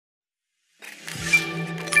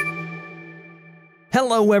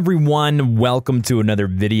Hello everyone, welcome to another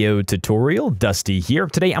video tutorial. Dusty here.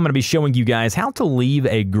 Today I'm going to be showing you guys how to leave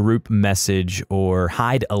a group message or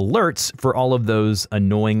hide alerts for all of those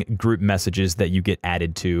annoying group messages that you get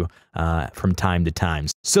added to from time to time.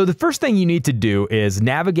 So the first thing you need to do is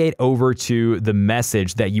navigate over to the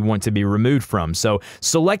message that you want to be removed from. So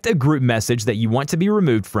select a group message that you want to be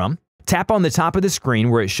removed from. Tap on the top of the screen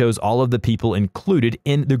where it shows all of the people included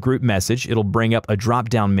in the group message. It'll bring up a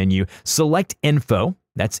drop-down menu. Select Info.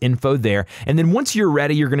 That's info there. And then once you're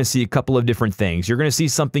ready, you're going to see a couple of different things. You're going to see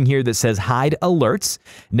something here that says Hide Alerts.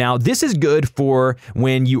 Now, this is good for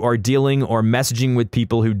when you are dealing or messaging with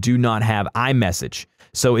people who do not have iMessage.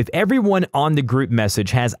 So if everyone on the group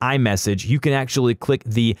message has iMessage, you can actually click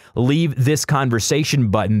the Leave This Conversation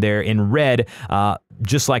button there in red,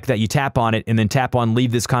 just like that. You tap on it and then tap on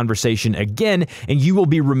Leave This Conversation again, and you will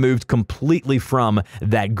be removed completely from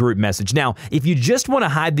that group message. Now, if you just want to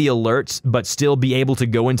hide the alerts, but still be able to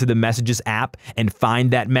go into the Messages app and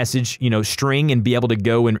find that message, string and be able to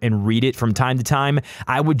go and read it from time to time,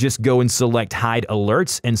 I would just go and select Hide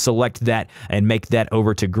Alerts and select that and make that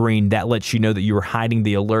over to green. That lets you know that you are hiding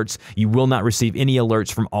the alerts. You will not receive any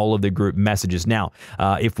alerts from all of the group messages. Now,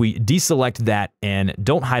 if we deselect that and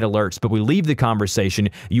don't hide alerts, but we leave the conversation,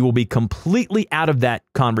 you will be completely out of that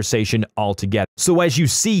conversation altogether. So as you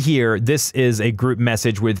see here, this is a group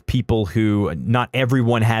message with people who not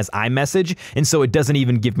everyone has iMessage, and so it doesn't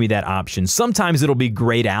even give me that option. Sometimes it'll be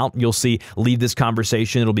grayed out. You'll see Leave This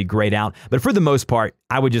Conversation, it'll be grayed out, but for the most part,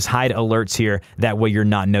 I would just hide alerts here. That way you're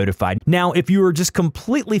not notified. Now, if you are just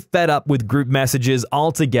completely fed up with group messages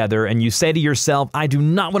altogether and you say to yourself, I do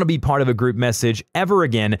not want to be part of a group message ever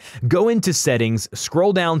again, go into Settings,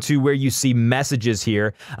 scroll down to where you see Messages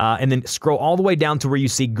here, and then scroll all the way down to where you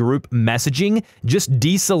see Group Messaging. Just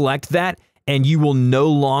deselect that, and you will no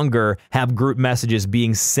longer have group messages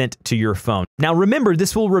being sent to your phone. Now remember,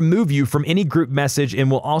 this will remove you from any group message and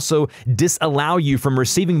will also disallow you from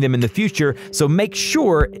receiving them in the future, so make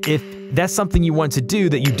sure if that's something you want to do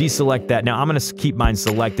that you deselect that. Now I'm going to keep mine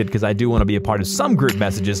selected because I do want to be a part of some group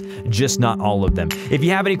messages, just not all of them. If you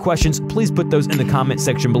have any questions, please put those in the comment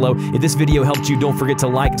section below. If this video helped you, don't forget to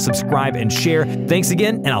like, subscribe, and share. Thanks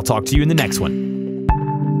again, and I'll talk to you in the next one.